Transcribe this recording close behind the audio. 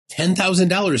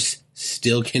$10,000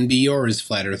 still can be yours,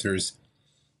 Flat Earthers.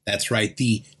 That's right,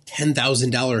 the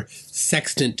 $10,000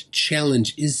 Sextant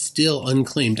challenge is still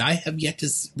unclaimed. I have yet to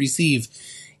receive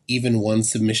even one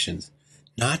submission.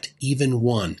 Not even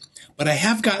one. But I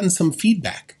have gotten some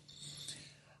feedback.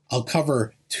 I'll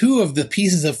cover 2 of the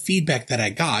pieces of feedback that I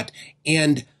got,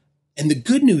 and the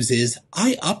good news is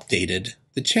I updated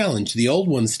the challenge. The old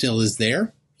one still is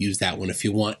there. Use that one if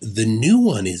you want. The new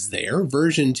one is there,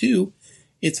 version 2.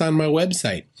 It's on my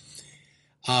website.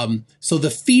 So the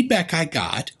feedback I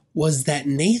got was that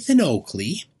Nathan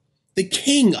Oakley, the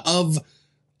king of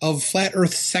flat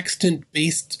Earth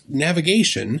sextant-based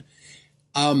navigation,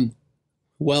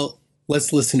 well,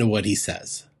 let's listen to what he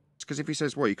says. Because if he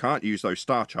says, well, you can't use those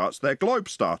star charts, they're globe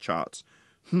star charts.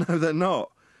 No, they're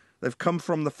not. They've come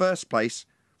from the first place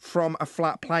from a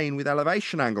flat plane with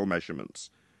elevation angle measurements.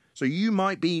 So you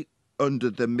might be under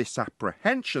the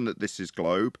misapprehension that this is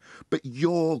globe, but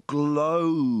your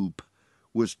globe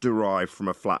was derived from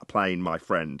a flat plane, my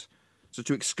friend. So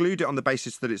to exclude it on the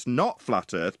basis that it's not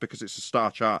flat Earth because it's a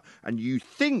star chart and you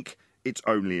think it's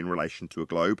only in relation to a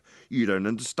globe, you don't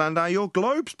understand how your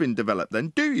globe's been developed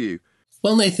then, do you?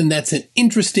 Well, Nathan, that's an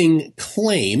interesting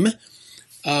claim,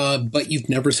 but you've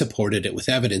never supported it with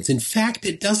evidence. In fact,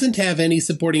 it doesn't have any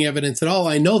supporting evidence at all.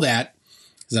 I know that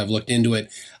because I've looked into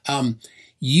it.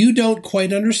 You don't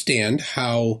quite understand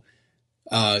how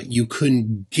you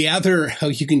can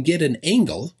get an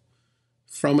angle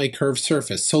from a curved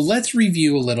surface. So let's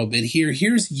review a little bit here.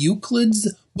 Here's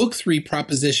Euclid's Book 3,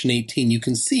 Proposition 18. You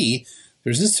can see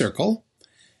there's a circle,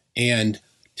 and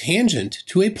tangent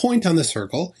to a point on the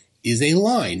circle is a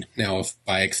line. Now, if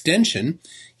by extension,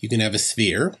 you can have a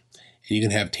sphere, and you can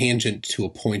have tangent to a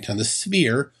point on the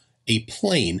sphere, a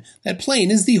plane. That plane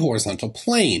is the horizontal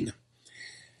plane.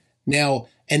 Now,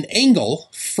 an angle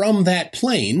from that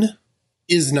plane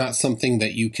is not something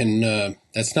that you can,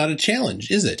 that's not a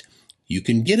challenge, is it? You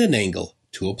can get an angle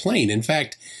to a plane. In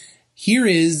fact, here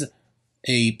is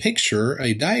a picture,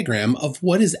 a diagram of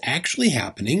what is actually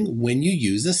happening when you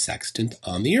use a sextant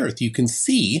on the Earth. You can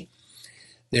see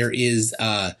there is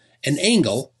an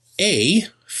angle, A,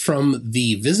 from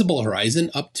the visible horizon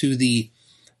up to the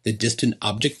distant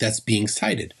object that's being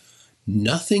sighted.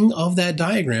 Nothing of that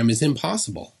diagram is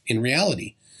impossible in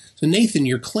reality. So Nathan,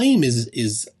 your claim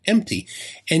is empty,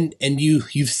 and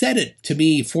you've said it to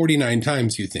me 49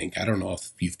 times, you think. I don't know if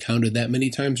you've counted that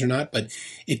many times or not, but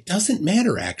it doesn't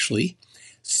matter, actually.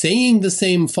 Saying the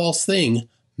same false thing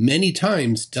many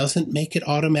times doesn't make it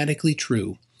automatically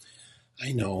true.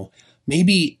 I know.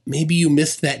 Maybe you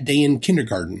missed that day in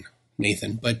kindergarten,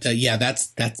 Nathan. But yeah,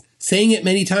 that's saying it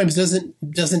many times doesn't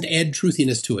add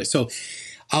truthiness to it. So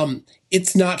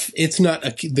it's not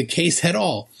the case at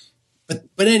all.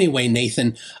 But anyway,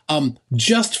 Nathan,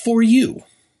 just for you,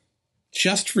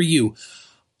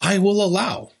 I will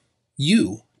allow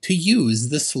you to use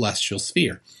the celestial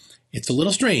sphere. It's a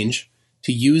little strange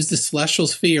to use the celestial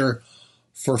sphere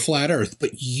for flat Earth,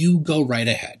 but you go right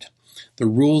ahead. The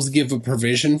rules give a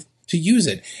provision to use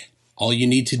it. All you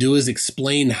need to do is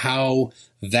explain how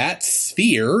that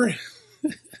sphere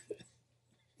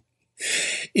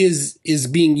is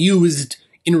being used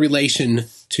in relation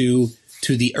to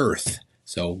the Earth.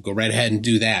 So go right ahead and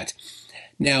do that.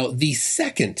 Now, the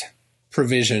second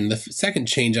provision, the second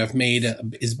change I've made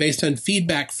is based on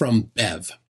feedback from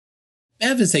Bev.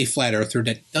 Bev is a flat earther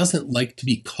that doesn't like to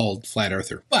be called flat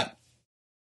earther, but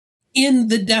in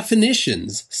the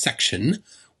definitions section,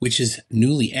 which is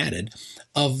newly added,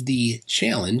 of the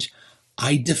challenge,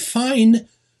 I define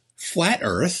flat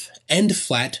earth and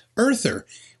flat earther,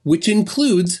 which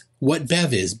includes what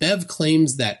Bev is. Bev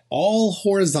claims that all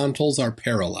horizontals are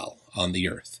parallel on the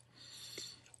Earth,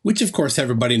 which of course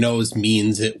everybody knows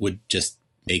means it would just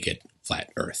make it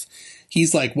flat Earth.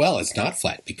 He's like, well, it's not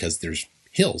flat because there's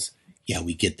hills. Yeah,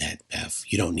 we get that, Bev.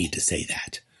 You don't need to say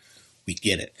that. We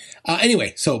get it.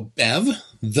 Anyway, so Bev,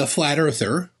 the flat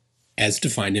earther, as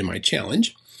defined in my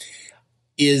challenge,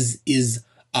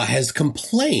 has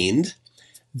complained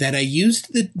that I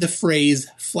used the phrase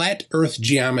flat Earth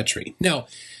geometry. Now,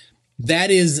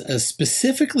 that is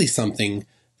specifically something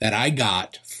that I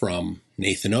got from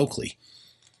Nathan Oakley.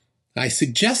 I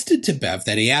suggested to Bev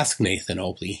that he ask Nathan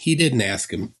Oakley. He didn't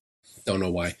ask him. Don't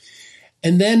know why.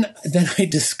 And then I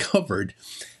discovered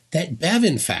that Bev,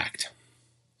 in fact,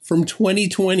 from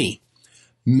 2020,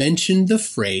 mentioned the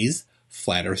phrase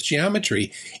flat Earth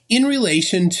geometry in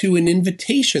relation to an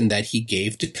invitation that he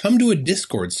gave to come to a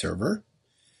Discord server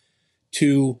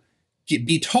to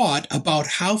be taught about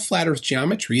how flat Earth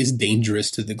geometry is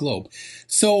dangerous to the globe.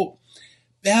 So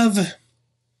Bev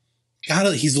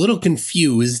he's a little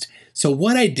confused. So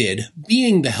what I did,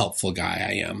 being the helpful guy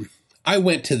I am, I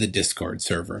went to the Discord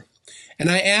server and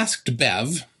I asked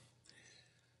Bev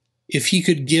if he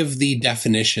could give the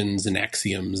definitions and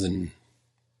axioms and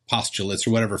postulates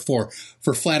or whatever for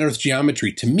flat earth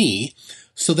geometry to me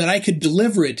so that I could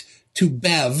deliver it to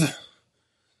Bev,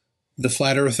 the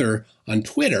flat earther on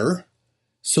Twitter,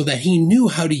 so that he knew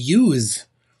how to use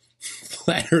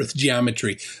flat earth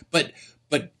geometry. But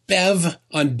Bev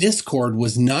on Discord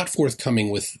was not forthcoming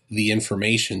with the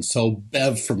information. So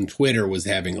Bev from Twitter was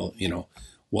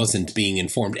wasn't being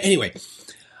informed. Anyway,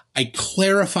 I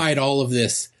clarified all of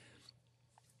this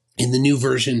in the new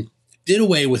version, did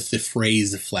away with the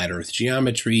phrase flat earth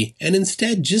geometry, and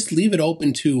instead just leave it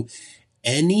open to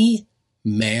any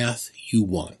math you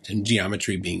want. And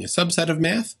geometry being a subset of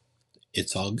math,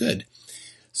 it's all good.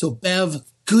 So Bev,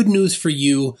 good news for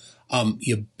you.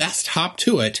 You best hop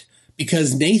to it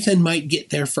because Nathan might get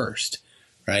there first,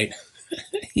 right?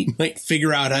 He might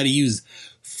figure out how to use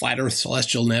flat earth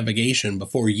celestial navigation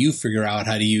before you figure out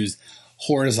how to use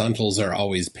horizontals are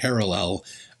always parallel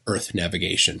earth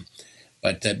navigation.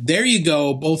 But there you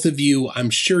go, both of you. I'm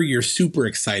sure you're super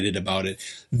excited about it.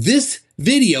 This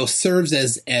video serves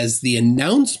as the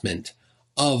announcement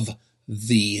of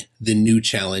the new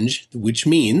challenge, which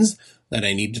means that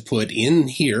I need to put in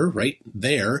here, right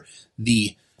there,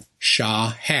 the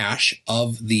SHA hash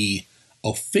of the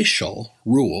official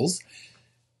rules.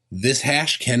 This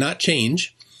hash cannot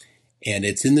change, and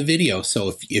it's in the video.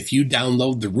 So if you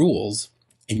download the rules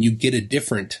and you get a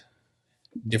different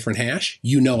hash,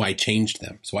 I changed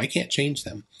them. So I can't change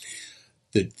them.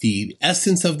 The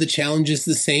essence of the challenge is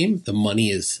the same. The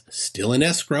money is still in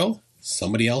escrow.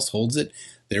 Somebody else holds it.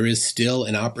 There is still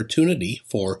an opportunity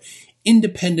for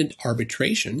independent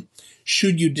arbitration.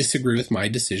 Should you disagree with my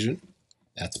decision,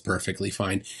 that's perfectly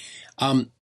fine.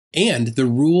 And the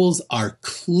rules are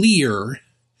clear,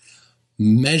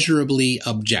 measurably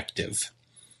objective,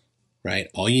 right?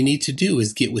 All you need to do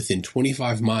is get within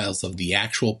 25 miles of the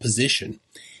actual position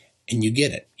and you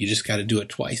get it. You just got to do it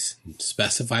twice.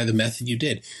 Specify the method you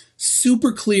did.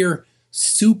 Super clear,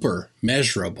 super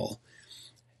measurable.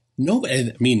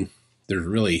 There's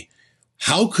really,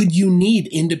 how could you need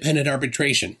independent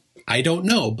arbitration? I don't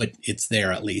know, but it's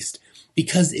there at least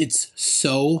because it's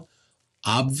so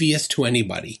obvious to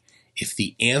anybody. If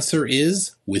the answer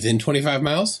is within 25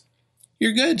 miles,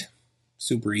 you're good.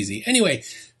 Super easy. Anyway,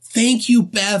 thank you,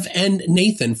 Bev and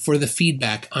Nathan, for the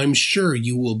feedback. I'm sure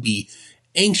you will be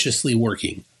anxiously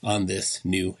working on this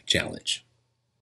new challenge.